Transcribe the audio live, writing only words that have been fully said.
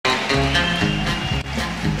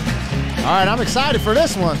All right, I'm excited for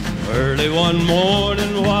this one. Early one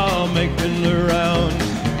morning while making the rounds,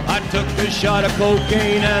 I took a shot of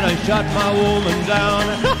cocaine and I shot my woman down.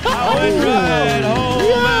 I went right home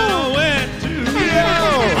and I went to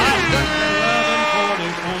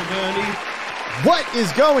What is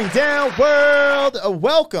going down, world?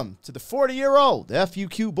 Welcome to the 40-year-old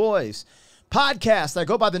FUQ Boys podcast. I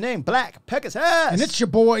go by the name Black Pegasus. And it's your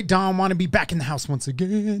boy, Don Wannabe, back in the house once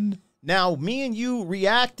again. Now, me and you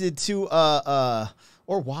reacted to,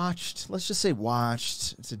 or watched, let's just say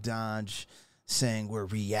watched, to Dodge saying we're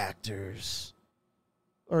reactors.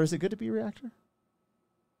 Or is it good to be a reactor?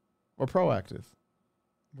 Or proactive?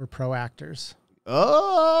 We're pro-actors.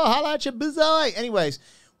 Oh, holla at your bizarre. Anyways,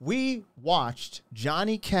 we watched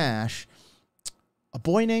Johnny Cash, A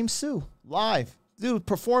Boy Named Sue, live. Dude,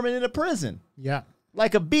 performing in a prison. Yeah.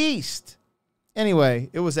 Like a beast. Anyway,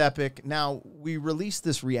 it was epic. Now, we released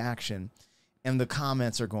this reaction, and the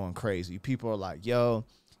comments are going crazy. People are like, yo,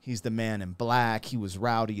 he's the man in black. He was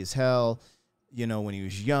rowdy as hell, you know, when he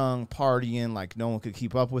was young, partying, like no one could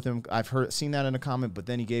keep up with him. I've seen that in a comment, but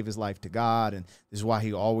then he gave his life to God, and this is why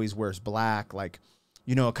he always wears black. Like,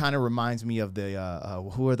 you know, it kind of reminds me of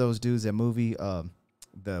the, who are those dudes, that movie, the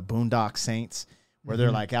Boondock Saints, where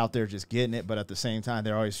they're like out there just getting it, but at the same time,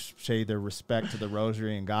 they always show their respect to the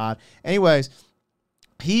rosary and God. Anyways,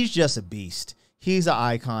 he's just a beast. He's an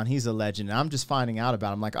icon. He's a legend. And I'm just finding out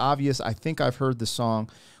about him. Like, obvious, I think I've heard the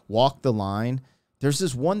song Walk the Line. There's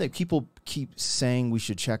this one that people keep saying we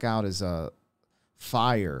should check out as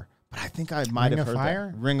Fire, but I think I might have heard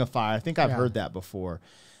that. Ring of Fire. I think I've heard that before.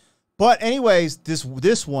 But anyways,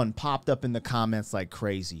 this one popped up in the comments like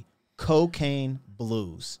crazy. Cocaine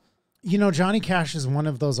Blues. You know, Johnny Cash is one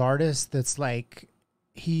of those artists that's like,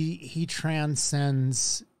 he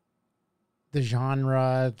transcends the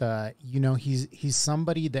genre, you know, he's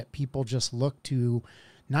somebody that people just look to,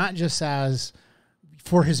 not just as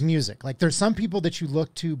for his music. Like, there's some people that you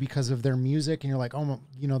look to because of their music and you're like, oh,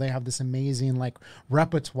 you know, they have this amazing like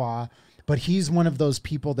repertoire, but he's one of those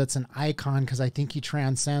people that's an icon because I think he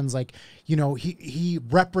transcends, like, you know, he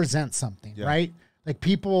represents something, right? Like,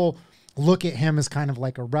 people look at him as kind of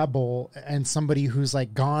like a rebel and somebody who's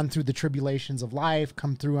like gone through the tribulations of life,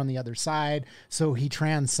 come through on the other side. So he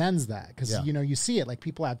transcends that because, you know, you see it, like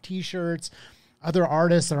people have t-shirts, other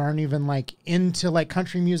artists that aren't even like into like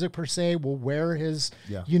country music per se will wear his,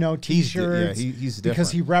 you know, t-shirts he's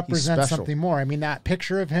because he represents something more. I mean, that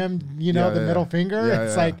picture of him, you know, the middle finger,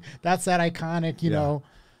 it's like, that's that iconic, you know,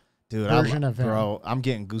 dude, version of him. Bro, I'm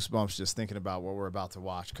getting goosebumps just thinking about what we're about to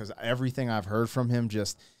watch because everything I've heard from him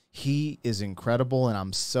he is incredible, and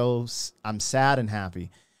I'm sad and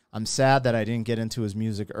happy. I'm sad that I didn't get into his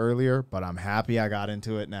music earlier, but I'm happy I got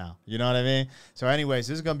into it now. You know what I mean? So anyways,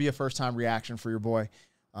 this is going to be a first-time reaction for your boy.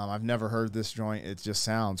 I've never heard this joint. It just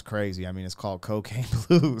sounds crazy. I mean, it's called Cocaine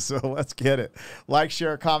Blues, so let's get it. Like,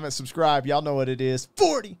 share, comment, subscribe. Y'all know what it is.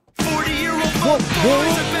 40-year-old boys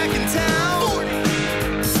are back in town. 40.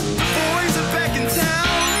 Boys are back in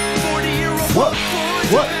town. 40-year-old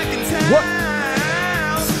boys are back in town.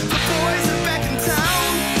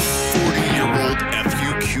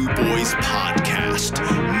 Boys podcast,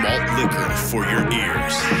 malt liquor for your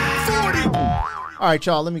ears. 40. All right,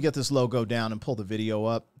 y'all, let me get this logo down and pull the video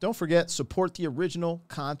up. Don't forget, support the original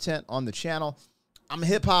content on the channel. I'm a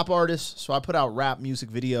hip-hop artist, so I put out rap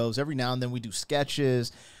music videos. Every now and then we do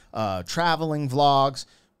sketches, traveling vlogs.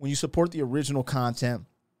 When you support the original content,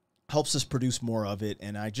 helps us produce more of it.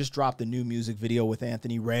 And I just dropped a new music video with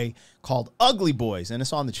Anthony Ray called Ugly Boys, and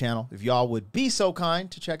it's on the channel. If y'all would be so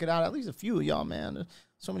kind to check it out, at least a few of y'all, man.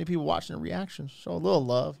 So many people watching the reactions. Show a little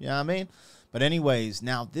love, you know what I mean? But anyways,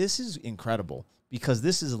 now this is incredible because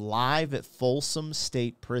this is live at Folsom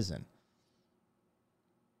State Prison.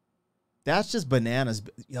 That's just bananas,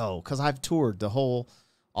 yo, because I've toured all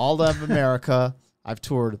of America. I've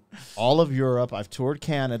toured all of Europe. I've toured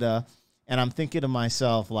Canada. And I'm thinking to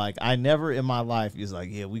myself, like, I never in my life is like,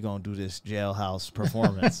 yeah, we going to do this jailhouse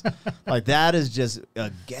performance. Like, that is just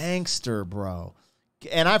a gangster, bro.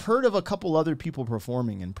 And I've heard of a couple other people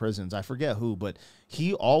performing in prisons. I forget who, but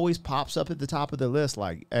he always pops up at the top of the list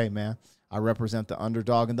like, hey, man, I represent the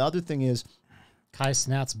underdog. And the other thing is, Kai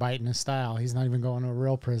Snat's biting his style. He's not even going to a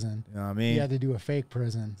real prison. You know what I mean? He had to do a fake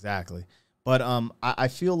prison. Exactly. But I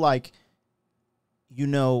feel like, you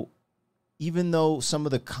know, even though some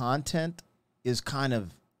of the content is kind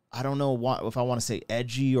of, I don't know if I want to say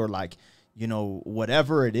edgy or like, you know,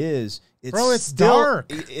 whatever it is, it's still dark.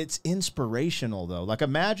 It's inspirational though. Like,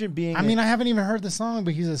 imagine being. I mean, I haven't even heard the song,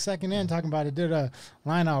 but he's a second in talking about it. Did a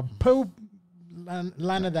line of poop,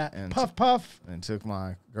 line of that and puff puff, and took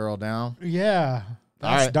my girl down. Yeah,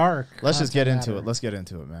 All right. dark. Let's just get into it. Matter. Let's get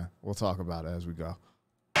into it, man. We'll talk about it as we go.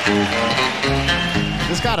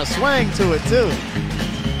 This got a swing to it, too.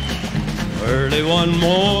 Early one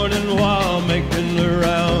morning while making the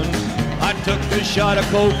rounds, I took a shot of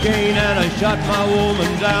cocaine and I shot my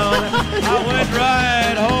woman down. I went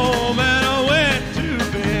right home and I went to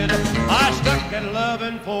bed. I stuck at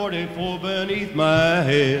 11:44 beneath my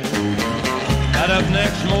head. Got up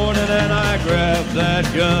next morning and I grabbed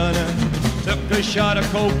that gun. Took a shot of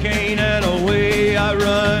cocaine and away I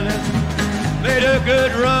run. Made a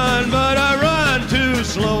good run, but I run too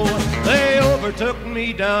slow. They overtook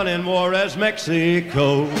me down in Juarez,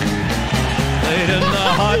 Mexico. Laid in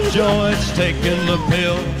the hot joints, taking the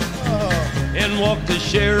pill. In walked the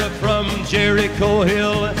sheriff from Jericho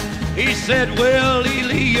Hill. He said, Willie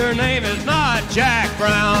Lee, your name is not Jack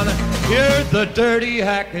Brown. You're the dirty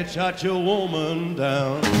hack that shot your woman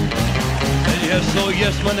down. And yes, oh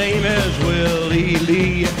yes, my name is Willie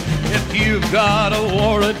Lee. If you've got a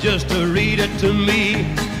warrant, just to read it to me.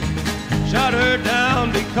 Shot her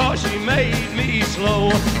down because she made me slow.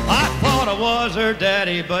 I thought I was her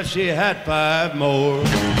daddy, but she had 5 more.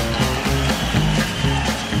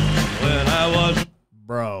 When I was...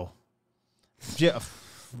 Bro.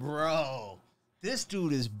 Bro. This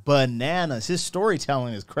dude is bananas. His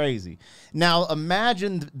storytelling is crazy. Now,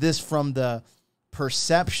 imagine this from the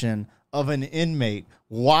perception of an inmate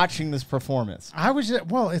watching this performance.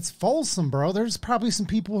 It's Folsom, bro. There's probably some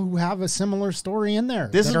people who have a similar story in there.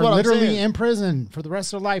 This that is are what I'm literally saying. in prison for the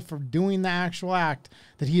rest of their life for doing the actual act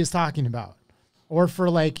that he is talking about, or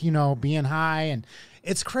for being high. And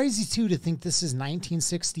it's crazy too to think this is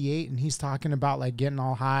 1968 and he's talking about like getting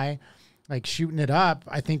all high, like shooting it up.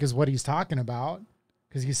 I think is what he's talking about,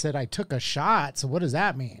 because he said I took a shot. So what does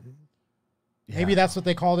that mean? Yeah. Maybe that's what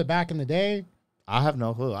they called it back in the day. I have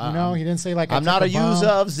no clue. He didn't say like I'm not a bomb. user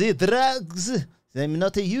of the drugs. I'm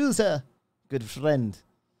not a user. Good friend.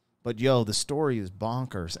 But yo, the story is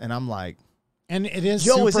bonkers, and I'm like, and it is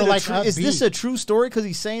yo, super is this a true story? Because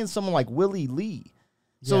he's saying someone like Willie Lee.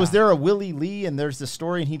 So Yeah. is there a Willie Lee, and there's the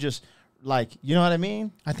story, and he just like, you know what I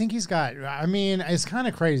mean? I think he's got, it's kind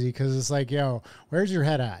of crazy because it's like, yo, where's your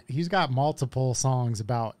head at? He's got multiple songs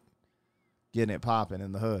about Getting it popping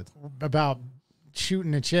in the hood.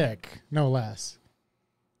 Shooting a chick, no less.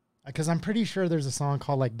 Because I'm pretty sure there's a song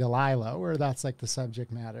called like Delilah where that's like the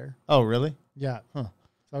subject matter. Oh, really? Yeah. Huh.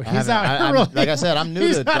 So he's out. Like I said, I'm new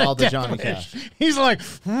he's to out all of the Johnny devilish. Cash. He's like,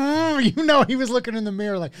 he was looking in the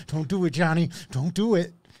mirror like, don't do it, Johnny. Don't do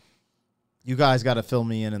it. You guys got to fill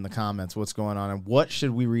me in the comments what's going on and what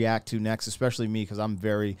should we react to next, especially me, because I'm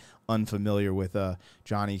very unfamiliar with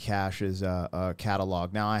Johnny Cash's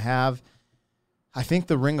catalog. Now, I think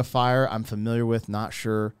the Ring of Fire I'm familiar with, not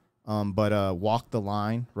sure, but Walk the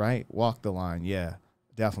Line, right? Walk the Line, yeah,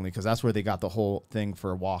 definitely, because that's where they got the whole thing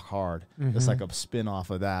for Walk Hard. Mm-hmm. It's like a spin-off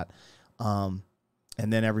of that. And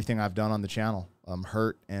then everything I've done on the channel,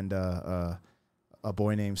 Hurt and A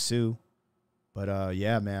Boy Named Sue. But,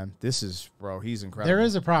 yeah, man, this is, bro, he's incredible. There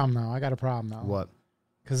is a problem, though. I got a problem, though. What?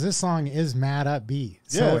 Because this song is mad upbeat.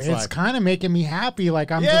 Yeah, So it's it's like- kind of making me happy.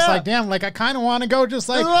 Like, I'm Yeah. just like, damn, like, I kind of want to go just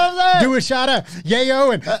like That's what I'm saying. do a shot of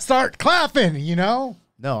yayo and start clapping, you know?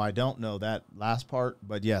 No, I don't know that last part,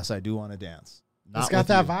 but yes, I do want to dance. It's got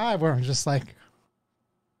that vibe where I'm just like,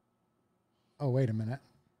 oh, wait a minute.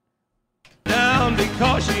 Down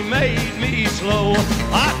because she made me slow.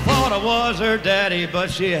 I thought I was her daddy, but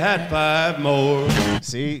she had 5 more.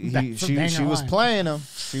 See, That's a she banger was line. playing him.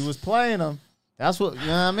 She was playing him. That's what, you know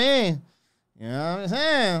what I mean? You know what I'm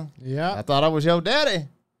saying? Yeah. I thought I was your daddy.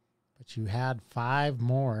 But you had 5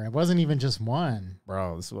 more. It wasn't even just one.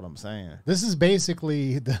 Bro, this is what I'm saying. This is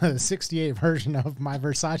basically the 68 version of my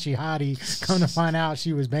Versace hottie. Come to find out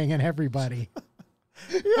she was banging everybody.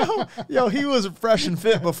 Yo, he was fresh and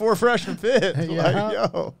fit before fresh and fit. Yeah. Like,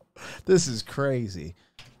 yo, this is crazy.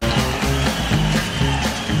 When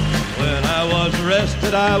I was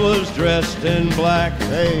arrested, I was dressed in black.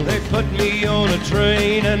 Hey. They put me on a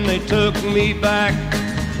train and they took me back.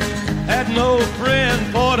 Had no friend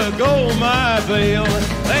for to go my bail.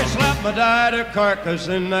 They slapped my died carcass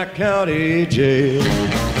in that county jail.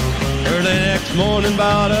 Early next morning,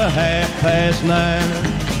 about 9:30,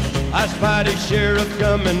 I spied a sheriff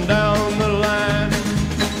coming down the line.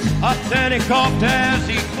 Up then he coughed as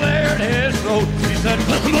he cleared his throat. He said,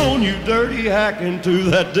 come on, you dirty hack, into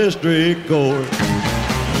that district court.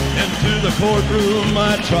 Into the courtroom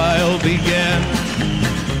my trial began,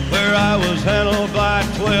 where I was handled by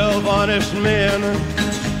 12 honest men.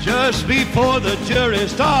 Just before the jury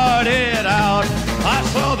started out, I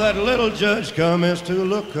saw that little judge come as to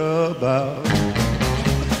look about.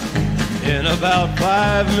 In about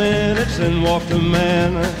 5 minutes, in walked a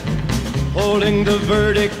man, holding the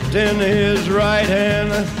verdict in his right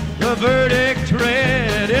hand. The verdict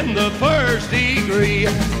read in the first degree.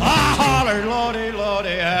 I hollered, Lordy,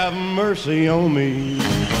 Lordy, have mercy on me.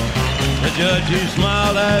 The judge, he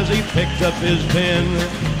smiled as he picked up his pen.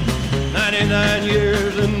 99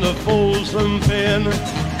 years in the Folsom pen.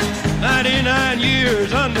 99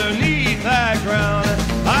 years underneath that ground.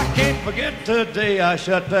 I can't forget the day I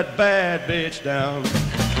shut that bad bitch down.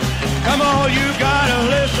 Come on, you gotta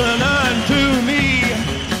listen unto me.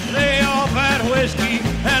 Lay off that whiskey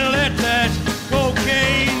and let that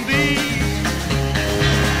cocaine be.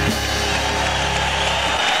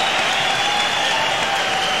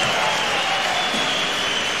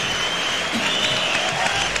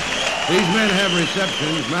 These men have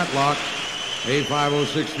receptions, Matlock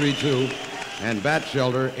A50632 and Bat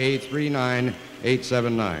Shelter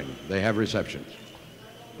A39879. They have receptions.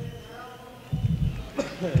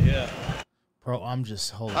 Yeah. Bro, I'm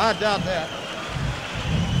just holding. I doubt that.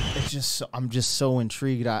 It's just I'm just so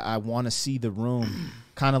intrigued. I want to see the room,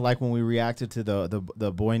 kind of like when we reacted to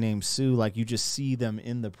the boy named Sue. Like you just see them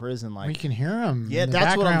in the prison. Like We can hear him. Yeah, in the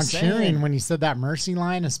that's what I'm background saying. cheering when he said that mercy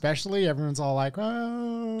line, especially. Everyone's all like,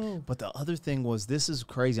 "Oh!" But the other thing was, this is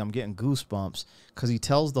crazy. I'm getting goosebumps because he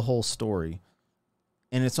tells the whole story,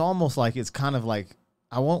 and it's almost like it's kind of like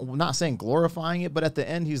I'm not saying glorifying it, but at the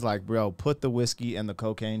end he's like, "Bro, put the whiskey and the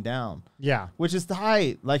cocaine down," Yeah, which is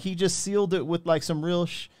tight. Like he just sealed it with like some real,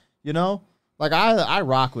 you know. Like I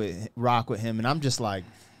rock with him, and I'm just like,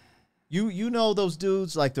 you know those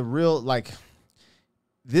dudes, like the real, like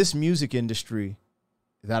this music industry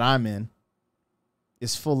that I'm in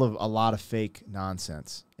is full of a lot of fake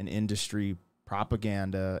nonsense and industry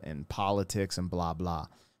propaganda and politics and blah blah.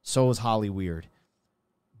 So is Holly Weird.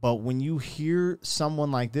 But when you hear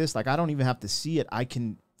someone like this, like I don't even have to see it, I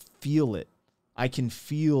can feel it. I can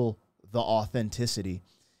feel the authenticity.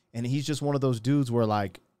 And he's just one of those dudes where,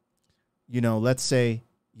 like, you know, let's say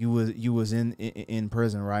you was in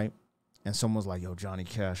prison, right? And someone's like, "Yo, Johnny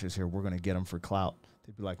Cash is here. We're gonna get him for clout."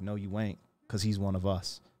 They'd be like, "No, you ain't, because he's one of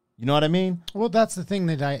us." You know what I mean? well, that's the thing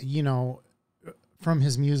that from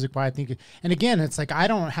his music, why I think, and again, it's like I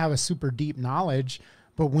don't have a super deep knowledge,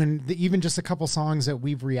 but when even just a couple songs that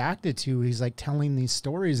we've reacted to, he's like telling these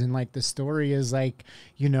stories, and like the story is like,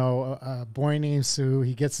 a boy named Sue,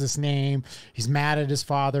 he gets this name, he's mad at his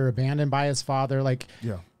father, abandoned by his father, like,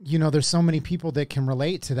 Yeah. There's so many people that can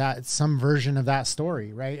relate to that, some version of that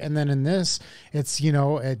story, right? And then in this, it's,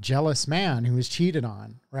 a jealous man who was cheated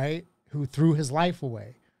on, right? Who threw his life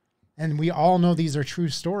away. And we all know these are true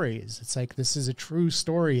stories. It's like, this is a true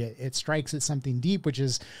story. It strikes at something deep, which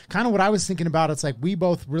is kind of what I was thinking about. It's like, we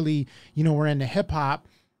both really, we're into hip hop,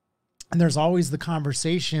 and there's always the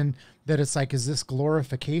conversation that it's like, is this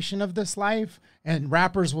glorification of this life? And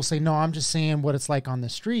rappers will say, no, I'm just saying what it's like on the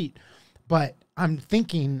street. But I'm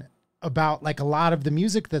thinking about like a lot of the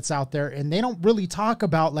music that's out there, and they don't really talk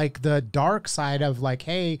about like the dark side of like,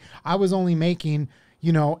 hey, I was only making,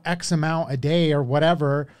 X amount a day or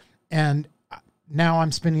whatever, and now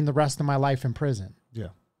I'm spending the rest of my life in prison.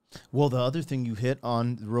 Yeah. Well, the other thing you hit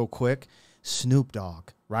on real quick, Snoop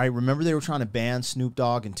Dogg, right? Remember they were trying to ban Snoop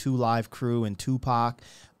Dogg and 2 Live Crew and Tupac,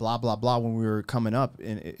 blah, blah, blah, when we were coming up,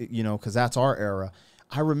 because that's our era.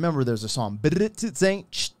 I remember there's a song, "Bitches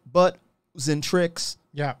ain't but O's and tricks."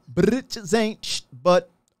 Yeah. Bitches ain't but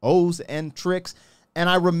O's and tricks. And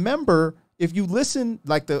I remember, if you listen,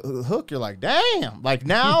 like the hook, you're like, damn. Like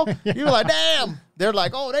now, you're like, damn. They're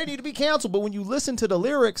like, oh, they need to be canceled. But when you listen to the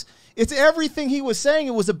lyrics, it's everything he was saying.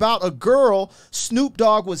 It was about a girl Snoop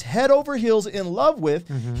Dogg was head over heels in love with.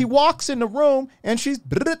 Mm-hmm. He walks in the room, and she's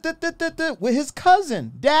with his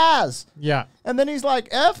cousin, Daz. Yeah. And then he's like,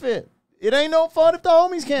 F it. It ain't no fun if the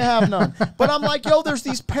homies can't have none. But I'm like, yo, there's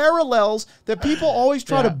these parallels that people always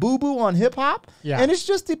try to boo-boo on hip-hop. Yeah. And it's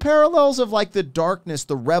just the parallels of like the darkness,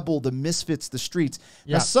 the rebel, the misfits, the streets.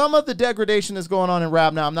 Yeah. Now, some of the degradation that's going on in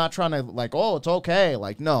rap now, I'm not trying to like, oh, it's okay.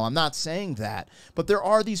 Like, no, I'm not saying that. But there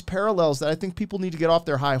are these parallels that I think people need to get off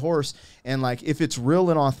their high horse. And like, if it's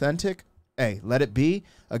real and authentic, hey, let it be.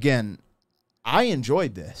 Again, I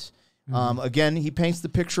enjoyed this. Again, he paints the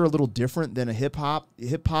picture a little different than a hip hop.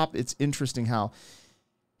 Hip hop, it's interesting how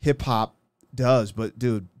hip hop does, but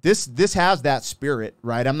dude, this has that spirit,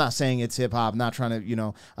 right? I'm not saying it's hip hop. I'm not trying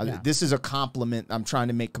to, this is a compliment. I'm trying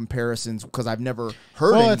to make comparisons because I've never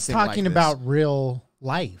heard anything it's talking like this. about real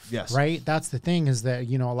life. Yes. Right. That's the thing, is that,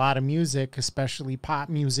 you know, a lot of music, especially pop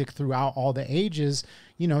music throughout all the ages,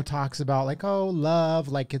 you know, talks about like, oh, love,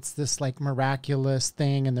 like it's this like miraculous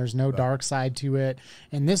thing and there's no dark side to it.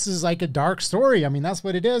 And this is like a dark story. I mean, that's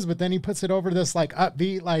what it is. But then he puts it over this like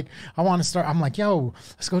upbeat, like, I want to start. I'm like, yo,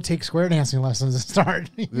 let's go take square dancing lessons and start,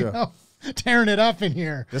 you know, tearing it up in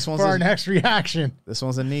here for our next reaction. This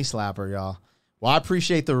one's a knee slapper, y'all. Well, I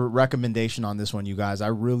appreciate the recommendation on this one, you guys. I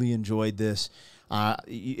really enjoyed this.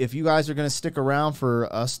 If you guys are going to stick around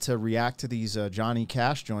for us to react to these Johnny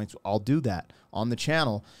Cash joints, I'll do that on the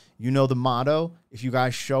channel. You know the motto. If you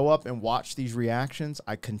guys show up and watch these reactions,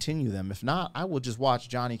 I continue them. If not, I will just watch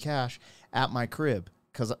Johnny Cash at my crib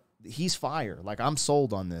because he's fire. Like, I'm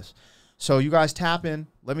sold on this. So you guys tap in.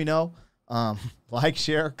 Let me know. Like,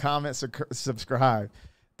 share, comment, subscribe.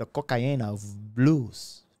 The Cocaine of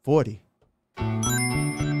Blues 40.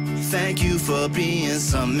 Thank you for being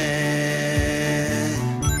some man.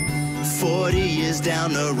 40 years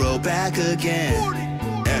down the road, back again.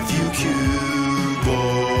 FUQ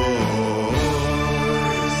boy.